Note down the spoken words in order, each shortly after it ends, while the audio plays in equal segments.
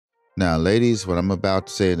Now, ladies, what I'm about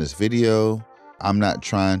to say in this video, I'm not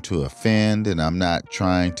trying to offend and I'm not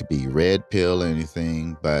trying to be red pill or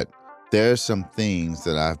anything, but there's some things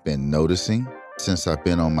that I've been noticing since I've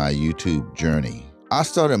been on my YouTube journey. I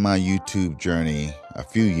started my YouTube journey a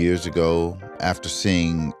few years ago after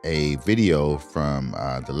seeing a video from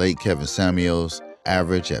the late Kevin Samuels,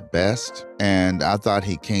 Average at Best, and I thought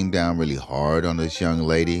he came down really hard on this young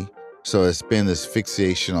lady. So it's been this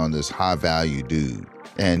fixation on this high value dude.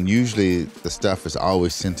 And usually the stuff is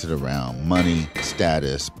always centered around money,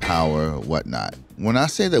 status, power, whatnot. When I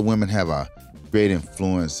say that women have a great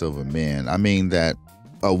influence over men, I mean that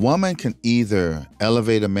a woman can either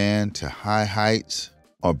elevate a man to high heights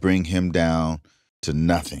or bring him down to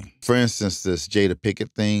nothing. For instance, this Jada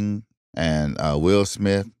Pinkett thing and Will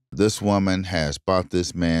Smith, this woman has brought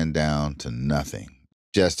this man down to nothing.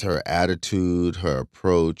 Just her attitude, her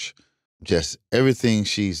approach, just everything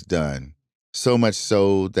she's done. So much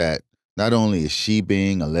so that not only is she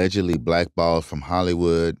being allegedly blackballed from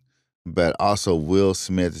Hollywood, but also Will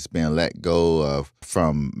Smith is being let go of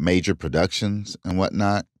from major productions and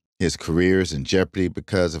whatnot. His career is in jeopardy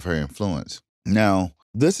because of her influence. Now,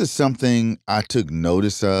 this is something I took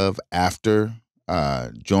notice of after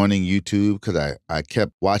joining YouTube, because I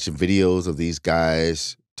kept watching videos of these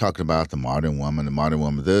guys talking about the modern woman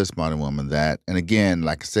this, modern woman that. And again,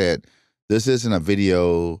 like I said, this isn't a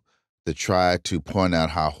video to try to point out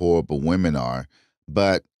how horrible women are,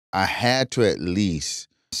 but I had to at least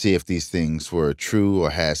see if these things were true or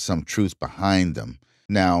had some truth behind them.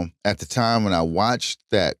 Now, at the time when I watched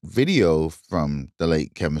that video from the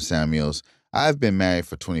late Kevin Samuels, I've been married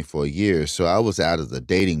for 24 years, so I was out of the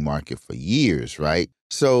dating market for years, right?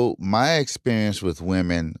 So my experience with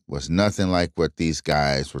women was nothing like what these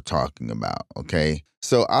guys were talking about, okay?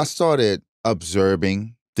 So I started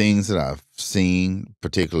observing things that I've seen,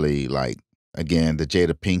 particularly like, again, the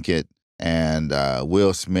Jada Pinkett and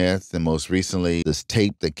Will Smith, and most recently this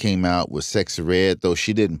tape that came out with Sexy Red, though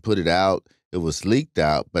she didn't put it out, it was leaked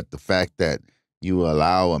out, but the fact that you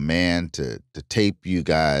allow a man to tape you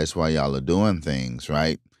guys while y'all are doing things,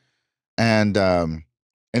 right? And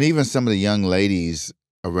even some of the young ladies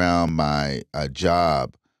around my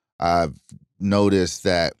job, I've noticed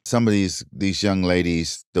that some of these young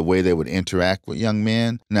ladies, the way they would interact with young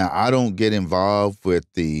men. Now, I don't get involved with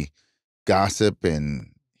the gossip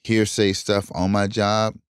and hearsay stuff on my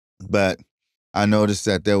job, but I noticed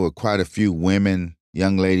that there were quite a few women,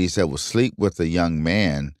 young ladies that would sleep with a young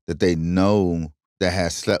man that they know that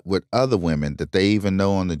has slept with other women that they even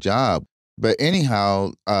know on the job. But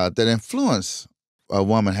anyhow, that influence a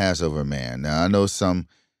woman has over a man. Now, I know some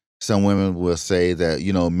women will say that,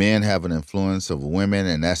 you know, men have an influence over women,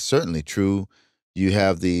 and that's certainly true. You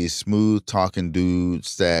have these smooth talking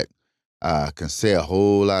dudes that can say a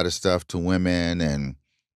whole lot of stuff to women and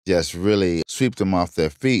just really sweep them off their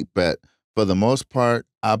feet. But for the most part,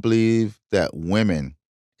 I believe that women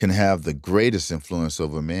can have the greatest influence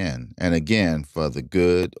over men, and again, for the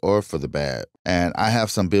good or for the bad. And I have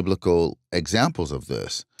some biblical examples of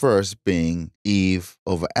this. First being Eve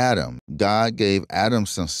over Adam. God gave Adam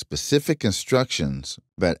some specific instructions,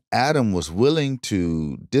 but Adam was willing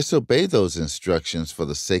to disobey those instructions for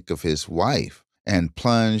the sake of his wife and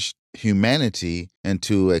plunged humanity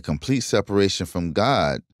into a complete separation from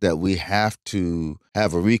God, that we have to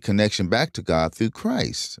have a reconnection back to God through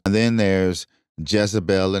Christ. And then there's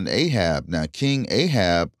Jezebel and Ahab. Now, King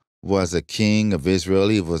Ahab was a king of Israel.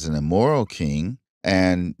 He was an immoral king,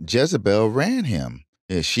 and Jezebel ran him.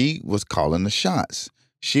 She was calling the shots.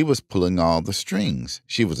 She was pulling all the strings.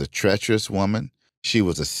 She was a treacherous woman. She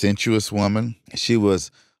was a sensuous woman. She was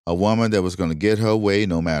a woman that was going to get her way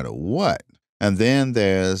no matter what. And then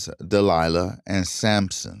there's Delilah and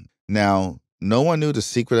Samson. Now, no one knew the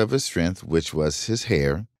secret of his strength, which was his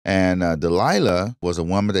hair. And Delilah was a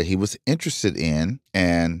woman that he was interested in.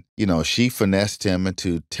 And, you know, she finessed him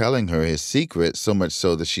into telling her his secret, so much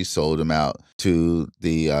so that she sold him out to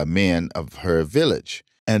the men of her village.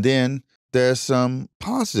 And then there's some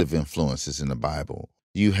positive influences in the Bible.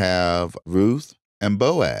 You have Ruth and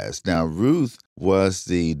Boaz. Now, Ruth was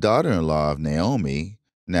the daughter-in-law of Naomi.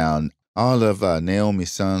 Now, all of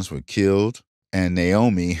Naomi's sons were killed, and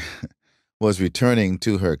Naomi was returning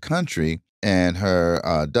to her country, and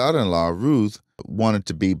her daughter-in-law, Ruth, wanted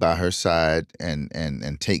to be by her side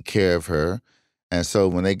and take care of her. And so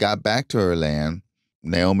when they got back to her land,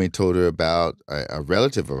 Naomi told her about a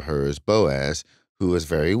relative of hers, Boaz, who was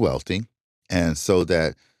very wealthy, and so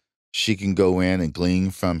that she can go in and glean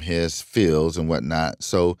from his fields and whatnot.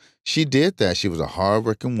 So she did that. She was a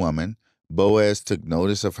hardworking woman, Boaz took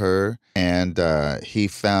notice of her, and he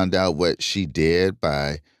found out what she did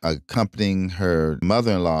by accompanying her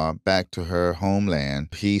mother-in-law back to her homeland.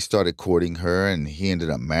 He started courting her, and he ended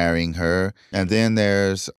up marrying her. And then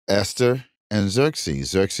there's Esther and Xerxes.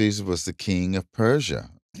 Xerxes was the king of Persia,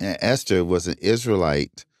 and Esther was an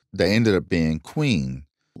Israelite that ended up being queen.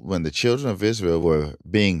 When the children of Israel were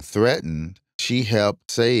being threatened, she helped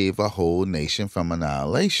save a whole nation from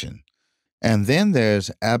annihilation. And then there's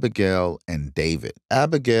Abigail and David.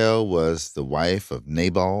 Abigail was the wife of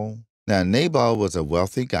Nabal. Now, Nabal was a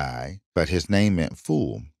wealthy guy, but his name meant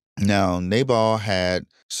fool. Now, Nabal had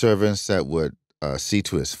servants that would see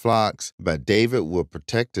to his flocks, but David would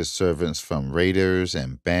protect his servants from raiders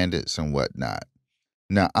and bandits and whatnot.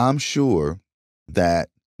 Now, I'm sure that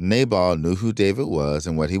Nabal knew who David was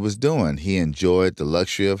and what he was doing. He enjoyed the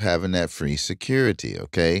luxury of having that free security,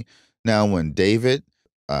 okay? Now, when David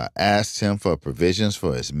asked him for provisions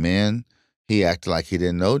for his men, he acted like he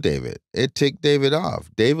didn't know David. It ticked David off.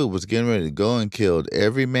 David was getting ready to go and kill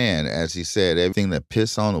every man, as he said, everything that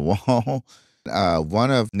pissed on the wall.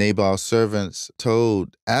 One of Nabal's servants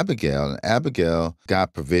told Abigail, and Abigail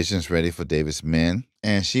got provisions ready for David's men,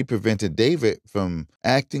 and she prevented David from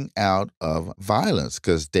acting out of violence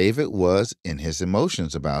because David was in his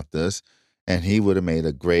emotions about this, and he would have made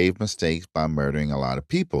a grave mistake by murdering a lot of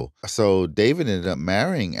people. So David ended up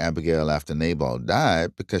marrying Abigail after Nabal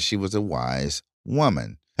died because she was a wise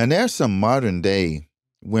woman. And there's some modern day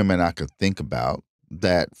women I could think about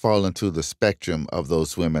that fall into the spectrum of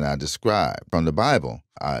those women I described from the Bible.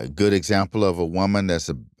 A good example of a woman that's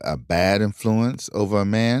a bad influence over a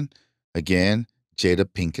man, again, Jada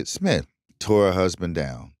Pinkett Smith, tore her husband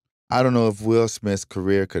down. I don't know if Will Smith's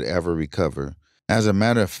career could ever recover. As a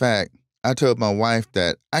matter of fact, I told my wife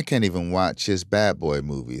that I can't even watch his bad boy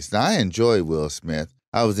movies. Now, I enjoy Will Smith.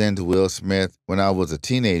 I was into Will Smith when I was a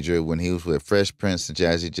teenager when he was with Fresh Prince and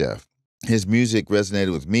Jazzy Jeff. His music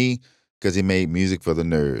resonated with me because he made music for the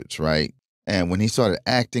nerds, right? And when he started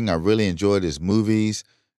acting, I really enjoyed his movies.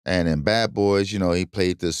 And in Bad Boys, you know, he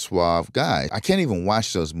played this suave guy. I can't even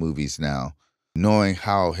watch those movies now, knowing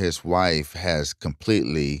how his wife has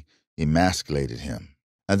completely emasculated him.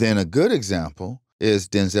 And then a good example is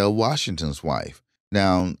Denzel Washington's wife.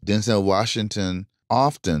 Now, Denzel Washington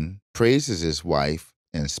often praises his wife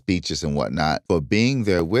in speeches and whatnot for being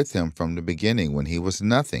there with him from the beginning when he was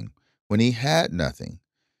nothing, when he had nothing.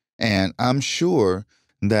 And I'm sure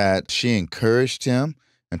that she encouraged him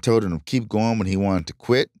and told him to keep going when he wanted to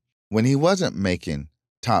quit, when he wasn't making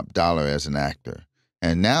top dollar as an actor.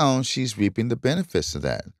 And now she's reaping the benefits of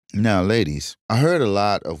that. Now, ladies, I heard a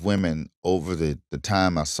lot of women over the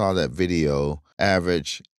time I saw that video,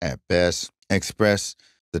 average at best, express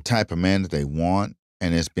the type of man that they want,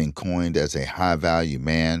 and it's been coined as a high-value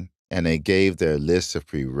man, and they gave their list of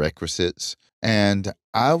prerequisites. And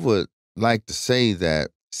I would like to say that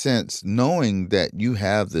since knowing that you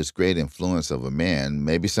have this great influence of a man,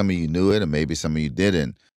 maybe some of you knew it and maybe some of you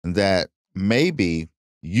didn't, that maybe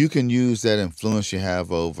you can use that influence you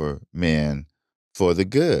have over men for the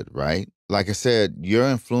good, right? Like I said, your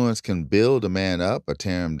influence can build a man up or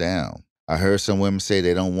tear him down. I heard some women say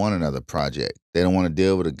they don't want another project. They don't want to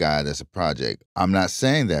deal with a guy that's a project. I'm not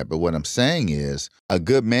saying that, but what I'm saying is a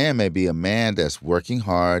good man may be a man that's working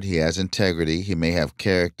hard, he has integrity, he may have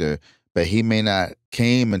character, but he may not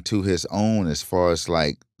came into his own as far as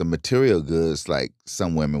like the material goods like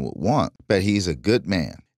some women would want, but he's a good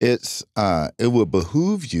man. It would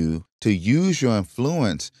behoove you to use your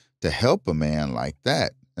influence to help a man like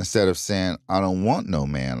that instead of saying, I don't want no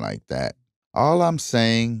man like that. All I'm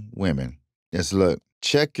saying, women, is look,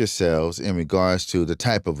 check yourselves in regards to the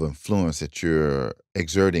type of influence that you're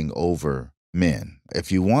exerting over men.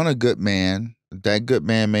 If you want a good man, that good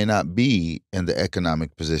man may not be in the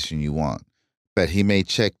economic position you want, but he may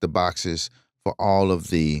check the boxes for all of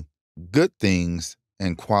the good things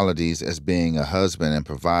and qualities as being a husband and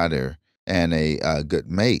provider and a good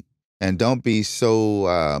mate. And don't be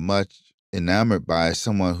so much enamored by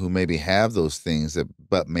someone who maybe have those things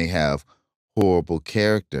but may have horrible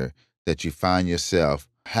character that you find yourself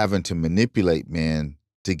having to manipulate men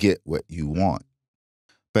to get what you want.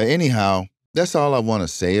 But anyhow, that's all I want to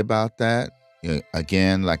say about that. You know,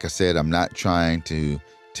 again, like I said, I'm not trying to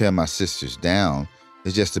tear my sisters down.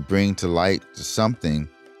 It's just to bring to light something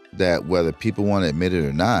that whether people want to admit it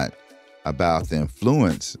or not, about the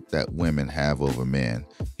influence that women have over men.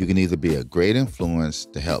 You can either be a great influence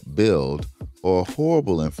to help build or a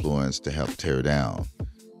horrible influence to help tear down.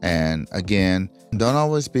 And again, don't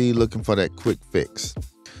always be looking for that quick fix.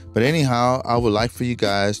 But anyhow, I would like for you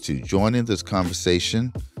guys to join in this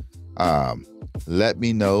conversation. Let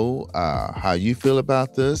me know how you feel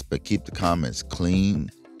about this, but keep the comments clean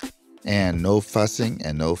and no fussing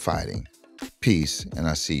and no fighting. Peace, and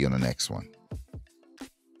I'll see you on the next one.